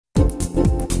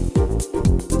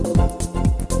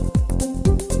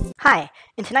Hi,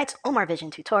 in tonight's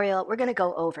omarvision tutorial, we're going to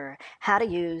go over how to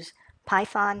use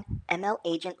Python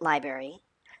MLAgent library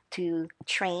to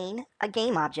train a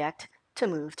game object to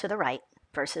move to the right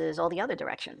versus all the other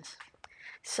directions.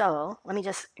 So let me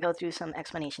just go through some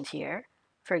explanations here.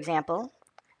 For example,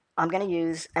 I'm going to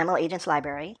use MLAgents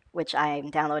library, which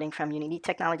I'm downloading from Unity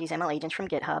Technologies MLAgents from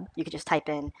GitHub. You could just type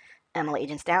in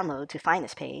MLAgents download to find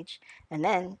this page, and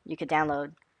then you could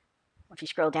download, if you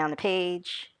scroll down the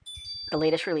page, the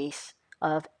latest release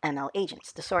of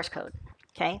MLAgents, the source code,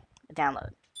 okay,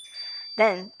 download.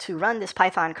 Then to run this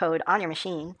Python code on your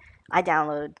machine, I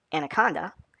download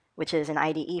Anaconda, which is an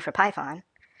IDE for Python,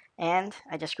 and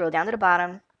I just scroll down to the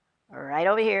bottom, right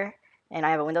over here, and I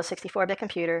have a Windows 64-bit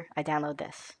computer, I download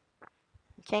this.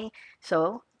 Okay,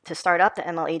 so to start up the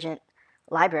MLAgent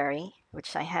library,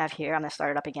 which I have here, I'm going to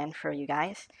start it up again for you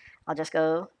guys. I'll just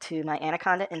go to my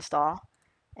Anaconda install,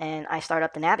 and I start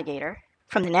up the navigator.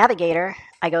 From the navigator,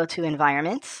 I go to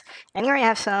environments, and here I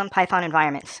have some Python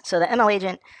environments. So the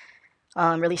MLAgent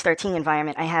release 13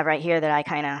 environment I have right here that I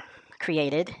kind of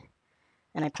created,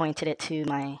 and I pointed it to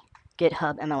my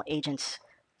GitHub MLAgents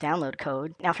download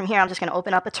code. Now from here, I'm just going to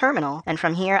open up a terminal, and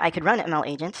from here, I could run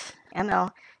MLAgents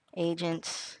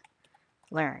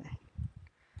learn.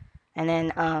 And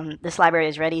then this library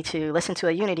is ready to listen to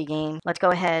a Unity game. Let's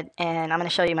go ahead, and I'm going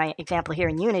to show you my example here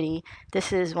in Unity.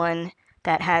 This is one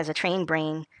that has a trained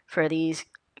brain for these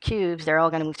cubes. They're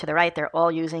all going to move to the right. They're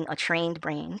all using a trained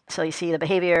brain. So you see the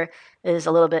behavior is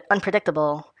a little bit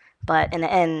unpredictable, but in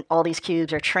the end, all these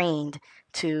cubes are trained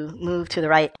to move to the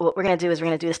right. What we're going to do is we're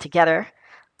going to do this together.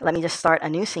 Let me just start a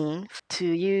new scene. To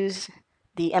use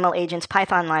the MLAgents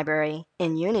Python library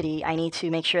in Unity, I need to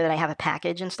make sure that I have a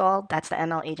package installed. That's the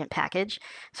MLAgent package.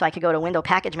 So I could go to Window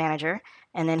Package Manager,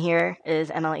 and then here is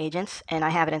MLAgents, and I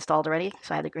have it installed already,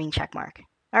 so I have the green check mark.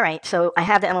 All right, so I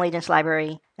have the MLAgents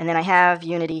library, and then I have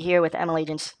Unity here with the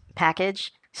MLAgents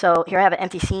package. So here I have an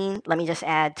empty scene. Let me just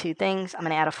add two things. I'm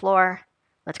going to add a floor.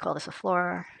 Let's call this a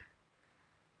floor.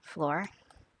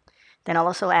 Then I'll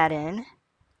also add in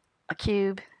a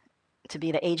cube to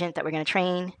be the agent that we're going to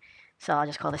train. So I'll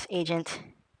just call this agent.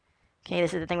 Okay,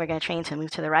 this is the thing we're going to train to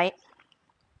move to the right.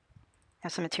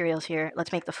 Have some materials here.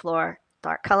 Let's make the floor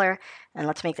dark color, and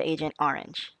let's make the agent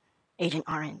orange. Agent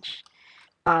orange.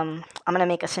 I'm going to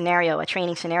make a scenario, a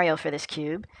training scenario for this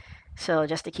cube. So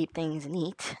just to keep things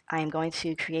neat, I'm going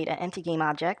to create an empty game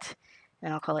object,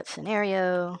 and I'll call it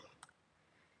scenario.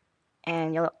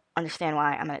 And you'll understand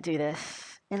why I'm going to do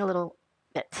this in a little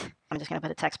bit. I'm just going to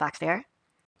put a text box there.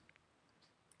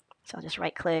 So I'll just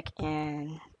right click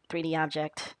and 3D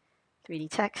object, 3D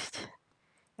text.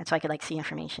 And so I could see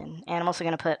information. And I'm also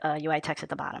going to put UI text at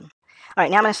the bottom. All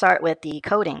right, now I'm going to start with the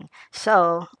coding.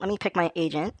 So let me pick my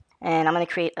agent, and I'm going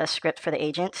to create a script for the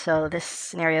agent. So this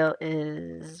scenario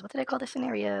is, what did I call this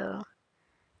scenario?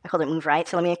 I called it move right.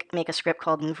 So let me make a script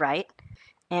called move right.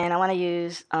 And I want to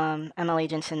use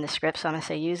MLAgents in the script. So I'm going to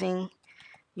say using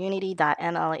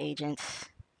unity.mlagents,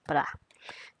 blah.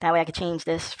 That way I could change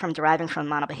this from deriving from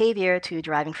mono behavior to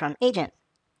deriving from agent.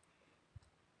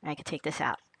 And I could take this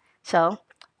out. So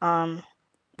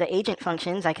the agent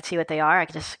functions, I could see what they are. I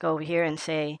could just go over here and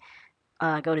say,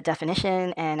 go to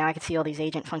definition, and now I can see all these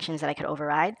agent functions that I could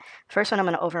override. First one I'm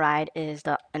going to override is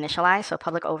the initialize, so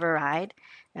public override.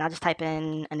 And I'll just type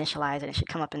in initialize, and it should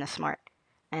come up in the smart.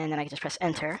 And then I can just press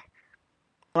enter.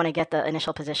 I want to get the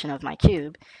initial position of my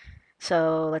cube.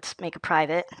 So let's make a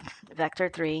private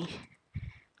vector3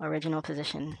 original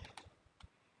position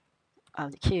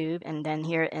of the cube, and then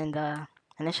here in the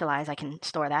initialize I can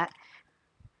store that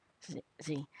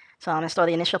z. So I'm going to store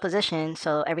the initial position,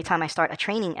 so every time I start a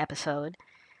training episode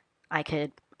I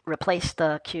could replace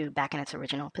the cube back in its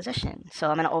original position. So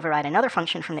I'm going to override another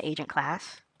function from the agent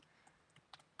class.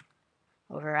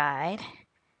 Override,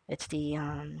 it's the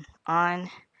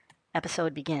on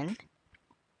episode begin.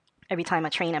 Every time a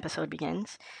train episode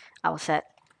begins, I will set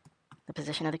the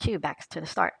position of the cube back to the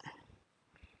start.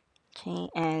 Okay,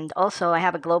 and also I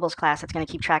have a globals class that's going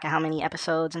to keep track of how many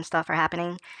episodes and stuff are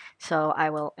happening. So I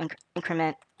will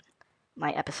increment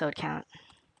my episode count.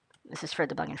 This is for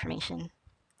debug information.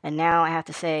 And now I have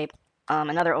to say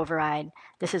another override.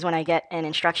 This is when I get an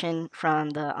instruction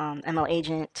from the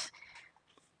MLAgent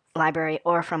library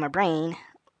or from a brain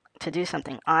to do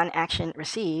something. On action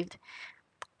received,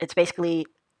 it's basically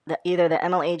either the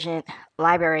MLAgent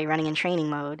library running in training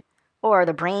mode, or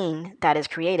the brain that is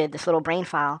created, this little brain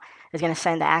file, is going to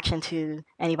send the action to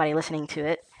anybody listening to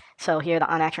it. So here, the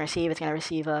on action receive, it's going to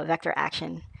receive a vector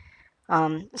action.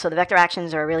 So the vector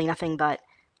actions are really nothing but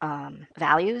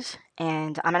values,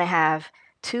 and I'm going to have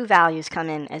two values come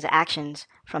in as actions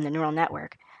from the neural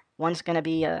network. One's going to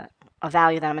be a a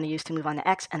value that I'm going to use to move on the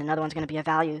x, and another one's going to be a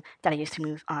value that I use to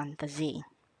move on the z.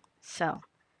 So,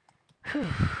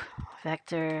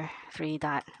 vector 3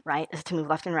 dot right is to move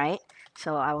left and right.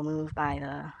 So I will move by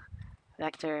the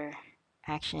vector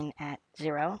action at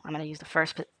 0. I'm going to use the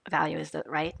first value as the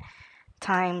right,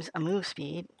 times a move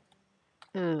speed.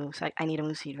 So I need a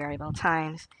move speed variable,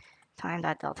 times time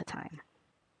dot delta time.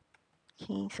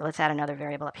 Okay, so let's add another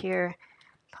variable up here,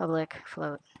 public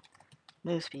float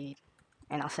move speed,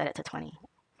 and I'll set it to 20.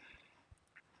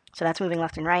 So that's moving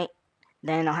left and right.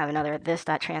 Then I'll have another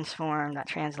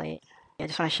this.transform.translate. I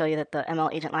just want to show you that the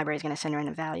MLAgent library is going to send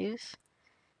random values.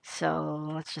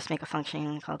 So let's just make a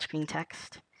function called screen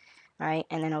text. All right,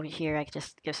 and then over here I could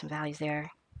just give some values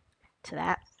there to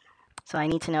that. So I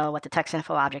need to know what the text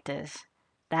info object is.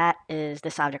 That is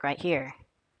this object right here.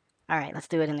 All right, let's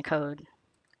do it in the code.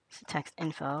 So text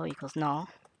info equals null.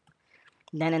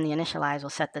 Then in the initialize, we'll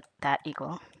set that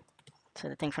equal to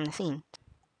the thing from the scene.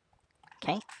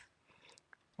 Okay,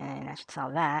 and that should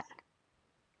solve that.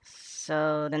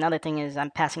 So the other thing is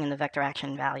I'm passing in the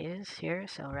vectorAction values here.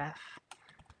 So ref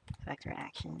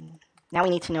vectorAction. Now we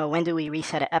need to know, when do we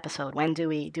reset an episode? When do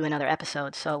we do another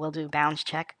episode? So we'll do bounds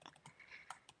check.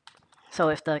 So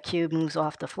if the cube moves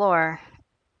off the floor,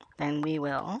 then we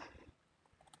will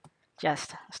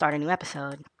just start a new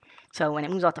episode. So when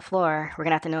it moves off the floor, we're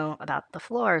going to have to know about the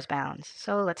floor's bounds.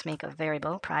 So let's make a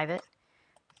variable, private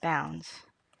bounds,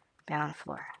 bound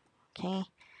floor. Okay.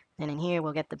 Then in here,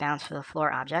 we'll get the bounds for the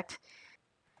floor object.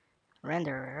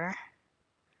 Renderer,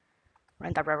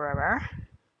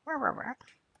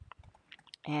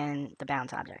 and the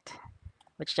bounds object,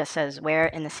 which just says where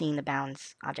in the scene the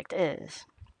bounds object is.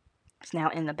 So now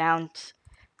in the bound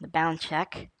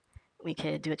check, we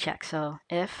could do a check. So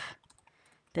if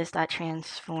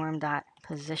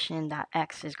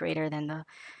this.transform.position.x is greater than the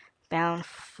bound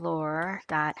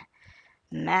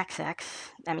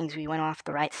floor.maxx, that means we went off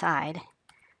the right side,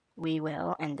 we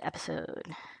will end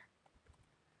episode.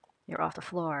 You're off the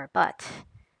floor, but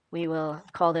we will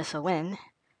call this a win.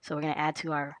 So we're going to add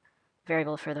to our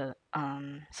variable for the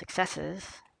successes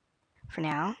for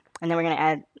now, and then we're going to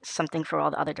add something for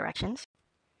all the other directions.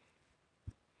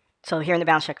 So here in the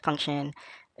bounds check function,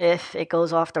 if it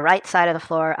goes off the right side of the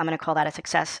floor, I'm going to call that a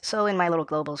success. So in my little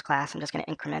globals class, I'm just going to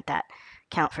increment that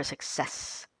count for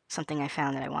success, something I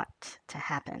found that I want to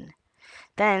happen.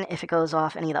 Then if it goes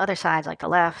off any of the other sides, like the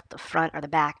left, the front, or the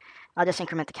back, I'll just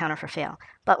increment the counter for fail.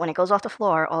 But when it goes off the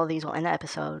floor, all of these will end the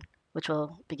episode, which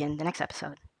will begin the next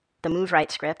episode. The move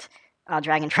right script, I'll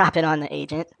drag and drop it on the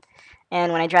agent.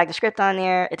 And when I drag the script on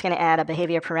there, it's going to add a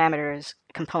behavior parameters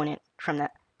component from the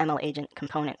MLAgent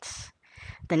components.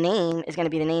 The name is going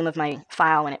to be the name of my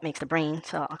file when it makes the brain,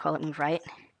 so I'll call it move right.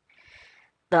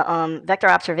 The vector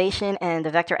observation and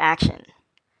the vector action.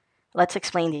 Let's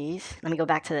explain these. Let me go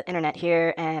back to the internet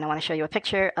here, and I want to show you a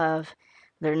picture of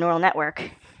the neural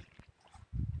network,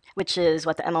 which is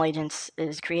what the MLAgents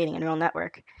is creating, a neural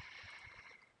network.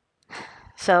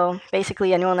 So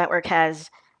basically, a neural network has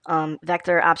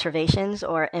vector observations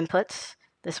or inputs.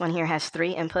 This one here has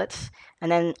 3 inputs,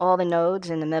 and then all the nodes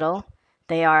in the middle,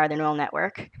 they are the neural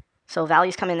network. So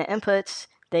values come in the inputs,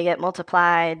 they get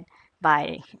multiplied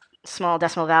by small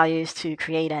decimal values to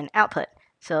create an output.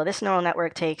 So this neural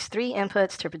network takes 3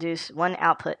 inputs to produce 1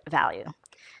 output value.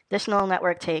 This neural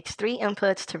network takes 3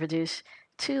 inputs to produce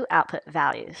 2 output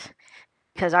values.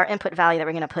 Because our input value that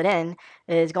we're going to put in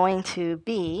is going to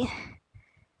be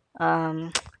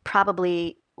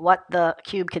probably what the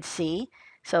cube could see.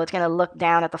 So it's going to look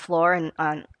down at the floor and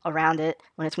around it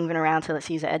when it's moving around till it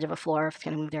sees the edge of a floor, if it's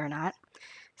going to move there or not.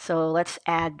 So let's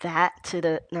add that to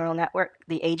the neural network,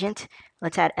 the agent.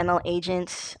 Let's add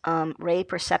MLAgents ray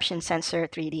perception sensor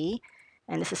 3D.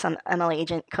 And this is some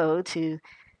MLAgent code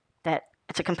that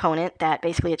it's a component that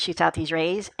basically it shoots out these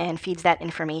rays and feeds that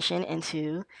information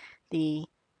into the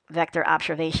vector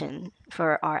observation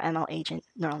for our MLAgent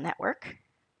neural network.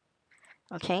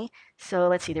 Okay, so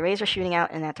let's see, the rays are shooting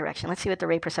out in that direction. Let's see what the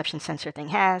ray perception sensor thing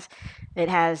has. It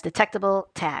has detectable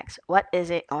tags. What is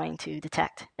it going to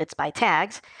detect? It's by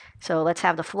tags. So let's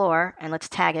have the floor, and let's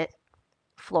tag it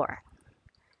floor.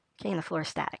 Okay, and the floor is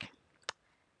static.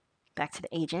 Back to the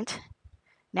agent.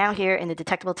 Now here in the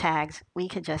detectable tags, we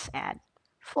could just add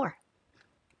floor.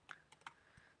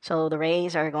 So the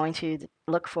rays are going to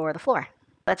look for the floor.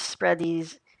 Let's spread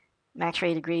these max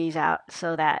ray degrees out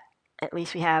so that at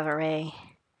least we have a ray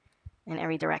in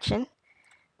every direction.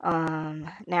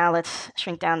 Now let's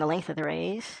shrink down the length of the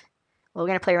rays. Well, we're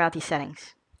going to play around with these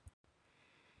settings.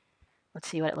 Let's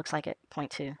see what it looks like at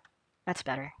 0.2. That's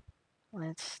better.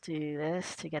 Let's do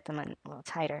this to get them a little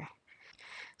tighter.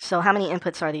 So how many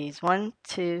inputs are these? 1,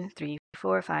 2, 3,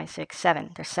 4, 5, 6,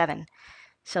 7. There's 7.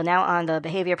 So now on the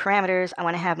behavior parameters, I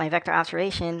want to have my vector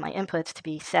observation, my inputs, to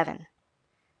be 7.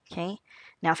 Okay.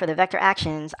 Now for the vector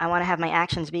actions, I want to have my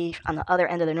actions be on the other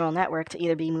end of the neural network to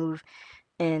either be moved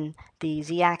in the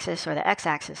z-axis or the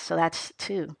x-axis. So that's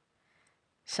 2.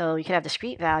 So you could have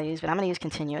discrete values, but I'm going to use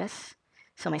continuous.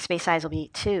 So my space size will be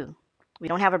 2. We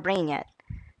don't have a brain yet.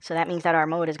 So that means that our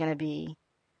mode is going to be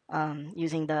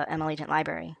using the MLAgent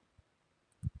library.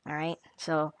 All right.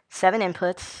 So 7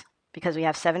 inputs, because we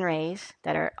have 7 rays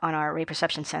that are on our ray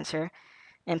perception sensor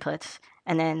inputs.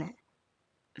 And then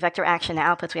vector action, the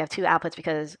outputs, we have 2 outputs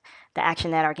because the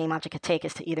action that our game object could take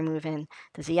is to either move in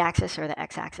the z-axis or the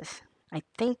x-axis. I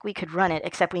think we could run it,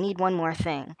 except we need one more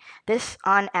thing. This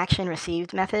on action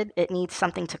received method, it needs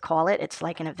something to call it. It's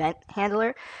like an event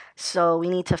handler. So we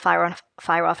need to fire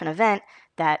off an event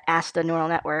that asks the neural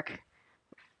network,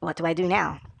 what do I do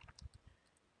now?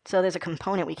 So there's a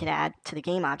component we could add to the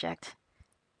game object.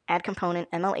 Add component,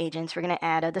 MLAgents. We're going to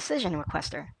add a decision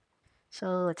requester.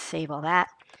 So let's save all that.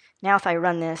 Now if I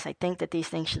run this, I think that these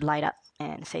things should light up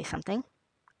and say something.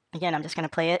 Again, I'm just going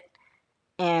to play it,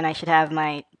 and I should have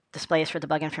my displays for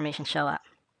debug information show up.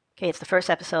 Okay, it's the first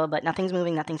episode, but nothing's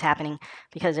moving, nothing's happening,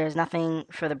 because there's nothing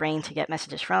for the brain to get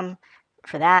messages from.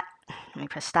 For that, let me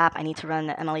press stop. I need to run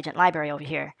the MLAgent library over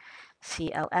here.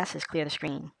 CLS is clear the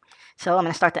screen. So I'm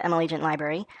going to start the MLAgent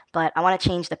library, but I want to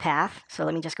change the path. So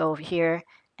let me just go over here,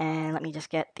 and let me just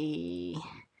get the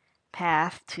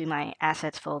path to my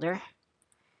assets folder.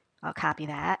 I'll copy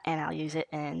that, and I'll use it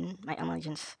in my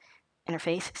MLAgents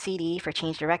interface, CD for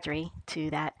change directory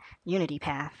to that Unity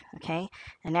path, okay?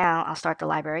 And now I'll start the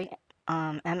library,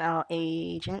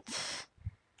 MLAgents.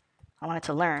 I want it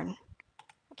to learn,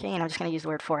 okay? And I'm just going to use the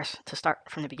word force to start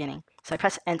from the beginning. So I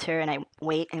press enter, and I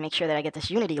wait and make sure that I get this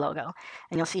Unity logo.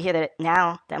 And you'll see here that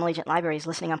now the MLAgent library is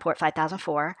listening on port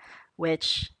 5004,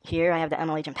 which here I have the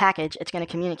MLAgent package. It's going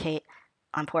to communicate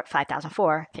on port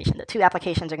 5004. The 2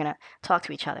 applications are going to talk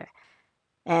to each other.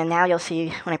 And now you'll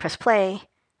see when I press play,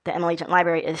 the MLAgent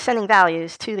library is sending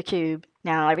values to the cube.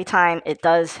 Now every time it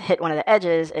does hit one of the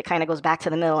edges, it kind of goes back to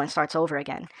the middle and starts over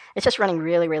again. It's just running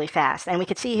really, really fast. And we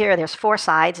could see here there's 4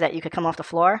 sides that you could come off the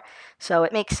floor. So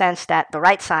it makes sense that the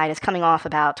right side is coming off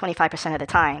about 25% of the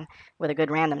time with a good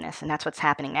randomness. And that's what's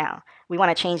happening now. We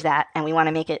want to change that, and we want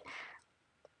to make it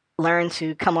learn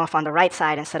to come off on the right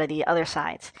side instead of the other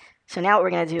sides. So now what we're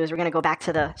going to do is we're going to go back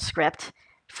to the script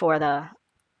for the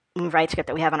move right script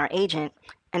that we have on our agent,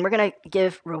 and we're going to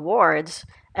give rewards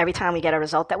every time we get a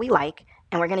result that we like,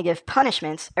 and we're going to give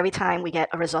punishments every time we get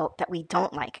a result that we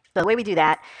don't like. So the way we do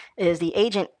that is the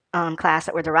agent class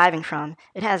that we're deriving from,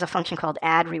 it has a function called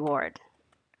add reward.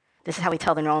 This is how we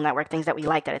tell the neural network things that we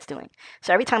like that it's doing.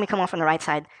 So every time we come off on the right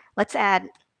side, let's add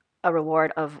a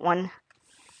reward of 1.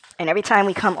 And every time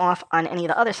we come off on any of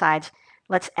the other sides,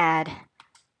 let's add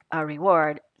a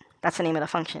reward. That's the name of the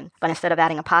function. But instead of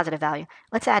adding a positive value,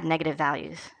 let's add negative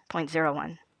values, 0.01.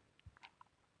 And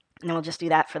then we'll just do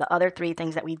that for the other 3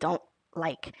 things that we don't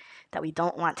like, that we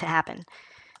don't want to happen.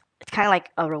 It's kind of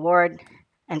like a reward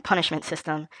and punishment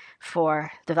system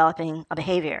for developing a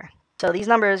behavior. So these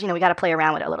numbers, we got to play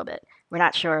around with it a little bit. We're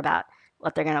not sure about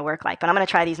what they're going to work like, but I'm going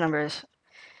to try these numbers.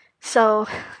 So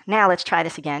now let's try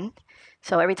this again.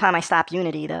 So every time I stop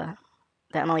Unity, the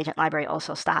MLAgent library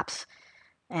also stops,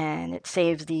 and it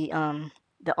saves the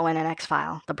ONNX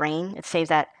file, the brain. It saves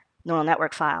that neural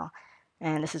network file,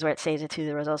 and this is where it saves it to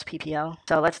the results PPO.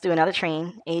 So let's do another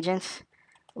train, agents,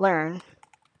 learn,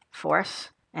 force,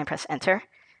 and press enter.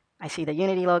 I see the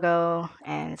Unity logo,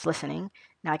 and it's listening.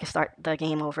 Now I can start the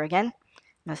game over again.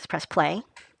 Let's press play.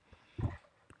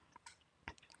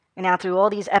 And now through all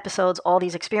these episodes, all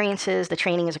these experiences, the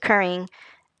training is occurring.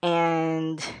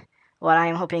 And what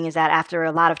I'm hoping is that after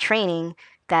a lot of training,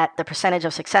 that the percentage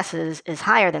of successes is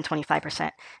higher than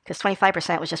 25%, because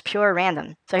 25% was just pure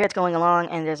random. So here it's going along,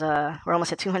 and we're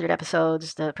almost at 200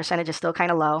 episodes. The percentage is still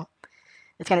kind of low.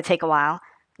 It's going to take a while.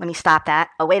 Let me stop that.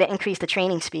 A way to increase the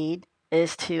training speed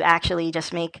is to actually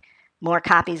just make more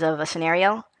copies of a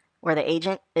scenario where the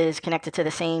agent is connected to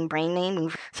the same brain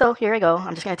name. So here I go.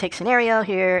 I'm just going to take scenario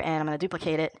here, and I'm going to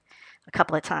duplicate it a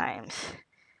couple of times.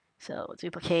 So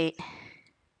duplicate.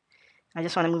 I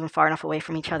just want to move them far enough away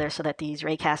from each other so that these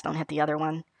raycasts don't hit the other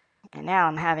one. And now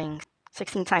I'm having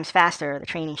 16 times faster the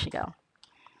training should go.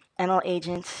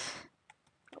 MLAgents,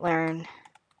 learn,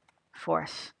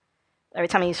 force. Every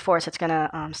time I use force, it's going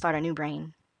to start a new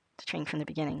brain to train from the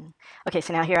beginning. Okay,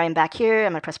 so now here I am back here.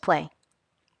 I'm going to press play.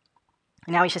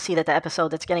 And now we should see that the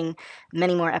episode, it's getting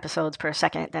many more episodes per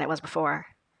second than it was before.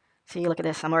 See, look at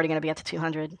this. I'm already going to be up to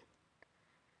 200.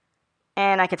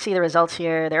 And I could see the results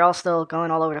here. They're all still going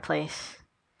all over the place.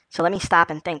 So let me stop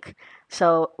and think.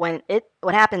 So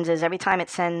what happens is every time it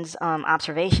sends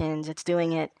observations,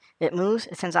 it moves,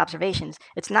 it sends observations.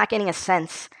 It's not getting a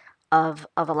sense of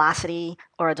a velocity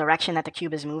or a direction that the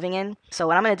cube is moving in. So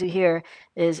what I'm going to do here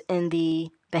is in the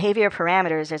behavior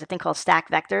parameters, there's a thing called stack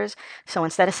vectors. So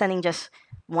instead of sending just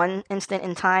one instant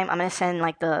in time, I'm going to send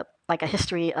like a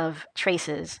history of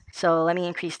traces. So let me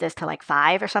increase this to like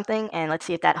 5 or something, and let's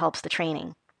see if that helps the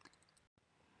training.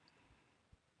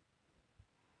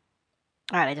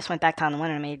 All right, I just went back to on the one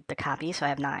and I made the copy, so I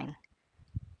have 9.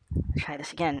 Let's try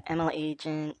this again.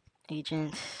 MLAgent,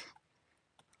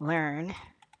 learn,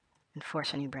 and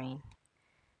force a new brain.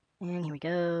 And here we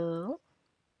go.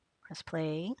 Press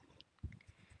play.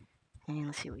 And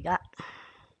let's see what we got.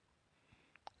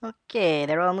 Okay,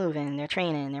 they're all moving, they're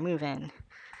training, they're moving.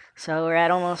 So we're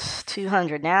at almost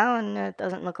 200 now, and it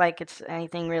doesn't look like it's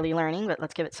anything really learning, but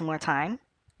let's give it some more time.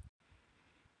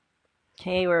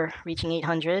 Okay, we're reaching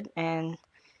 800, and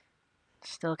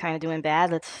still kind of doing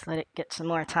bad. Let's let it get some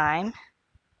more time.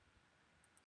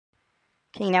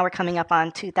 Okay, now we're coming up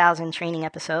on 2,000 training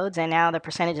episodes, and now the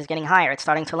percentage is getting higher. It's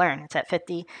starting to learn. It's at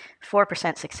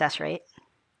 54% success rate.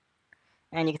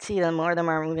 And you can see the more of them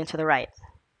are moving to the right.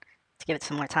 Let's give it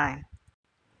some more time.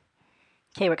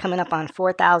 Okay, we're coming up on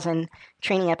 4,000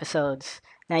 training episodes.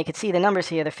 Now you can see the numbers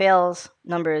here. The fails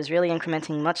number is really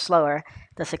incrementing much slower.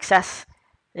 The success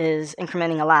is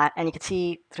incrementing a lot. And you can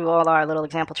see through all our little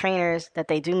example trainers that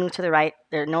they do move to the right.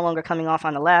 They're no longer coming off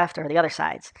on the left or the other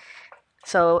sides.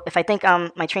 So if I think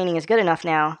my training is good enough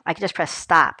now, I could just press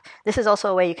stop. This is also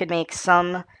a way you could make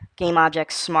some game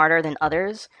objects smarter than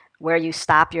others. Where you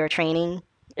stop your training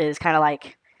is kind of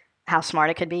like how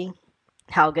smart it could be,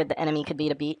 how good the enemy could be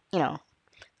to beat. You know,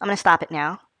 I'm going to stop it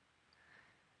now.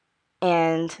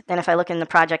 And then if I look in the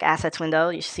project assets window,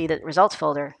 you see the results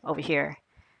folder over here.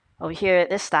 Over here,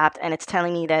 this stopped, and it's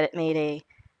telling me that it made a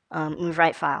move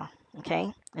right file.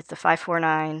 Okay, it's the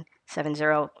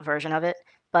 54970 version of it,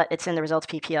 but it's in the results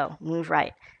PPO, move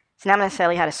right. So now I'm going to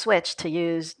tell you how to switch to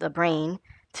use the brain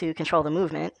to control the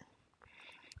movement.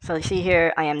 So you see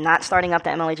here, I am not starting up the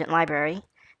MLAgent library.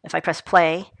 If I press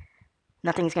play,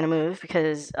 nothing's going to move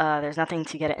because there's nothing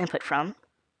to get an input from.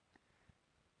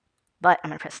 But I'm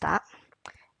going to press stop.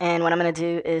 And what I'm going to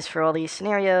do is for all these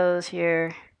scenarios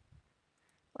here,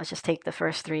 let's just take the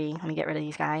first 3. Let me get rid of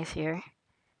these guys here.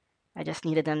 I just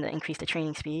needed them to increase the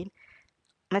training speed.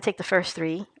 I'm going to take the first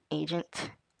 3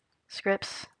 agent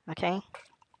scripts, okay?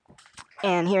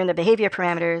 And here in the behavior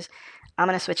parameters, I'm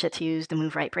going to switch it to use the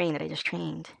move right brain that I just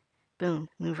trained. Boom,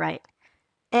 move right.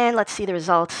 And let's see the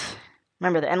results.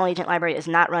 Remember, the MLAgent library is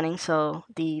not running, so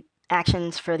the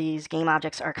actions for these game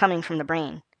objects are coming from the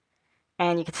brain.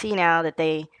 And you can see now that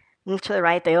they move to the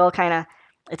right. They all kind of,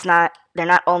 they're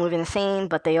not all moving the same,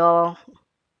 but they all,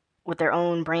 with their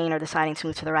own brain, are deciding to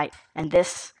move to the right. And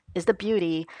this is the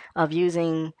beauty of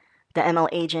using the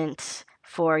MLAgents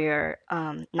for your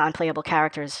non-playable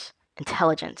characters'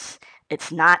 intelligence.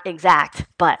 It's not exact,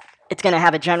 but it's going to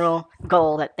have a general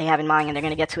goal that they have in mind, and they're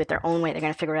going to get to it their own way. They're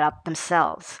going to figure it out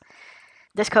themselves.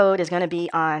 This code is going to be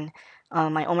on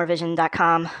my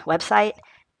omarvision.com website,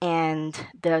 and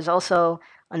there's also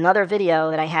another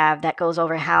video that I have that goes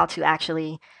over how to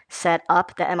actually set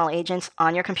up the MLAgents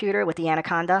on your computer with the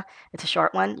Anaconda. It's a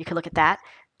short one. You can look at that.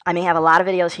 I may have a lot of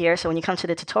videos here, so when you come to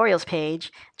the tutorials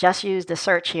page, just use the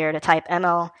search here to type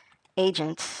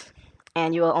MLAgents,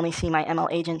 and you will only see my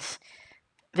MLAgents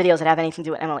videos that have anything to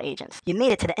do with MLAgents. You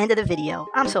made it to the end of the video.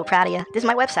 I'm so proud of you. This is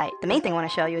my website. The main thing I want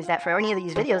to show you is that for any of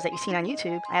these videos that you've seen on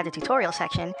YouTube, I have the tutorial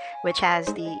section, which has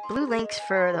the blue links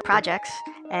for the projects,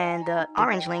 and the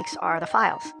orange links are the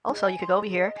files. Also, you could go over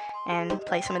here and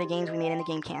play some of the games we made in the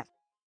game camp.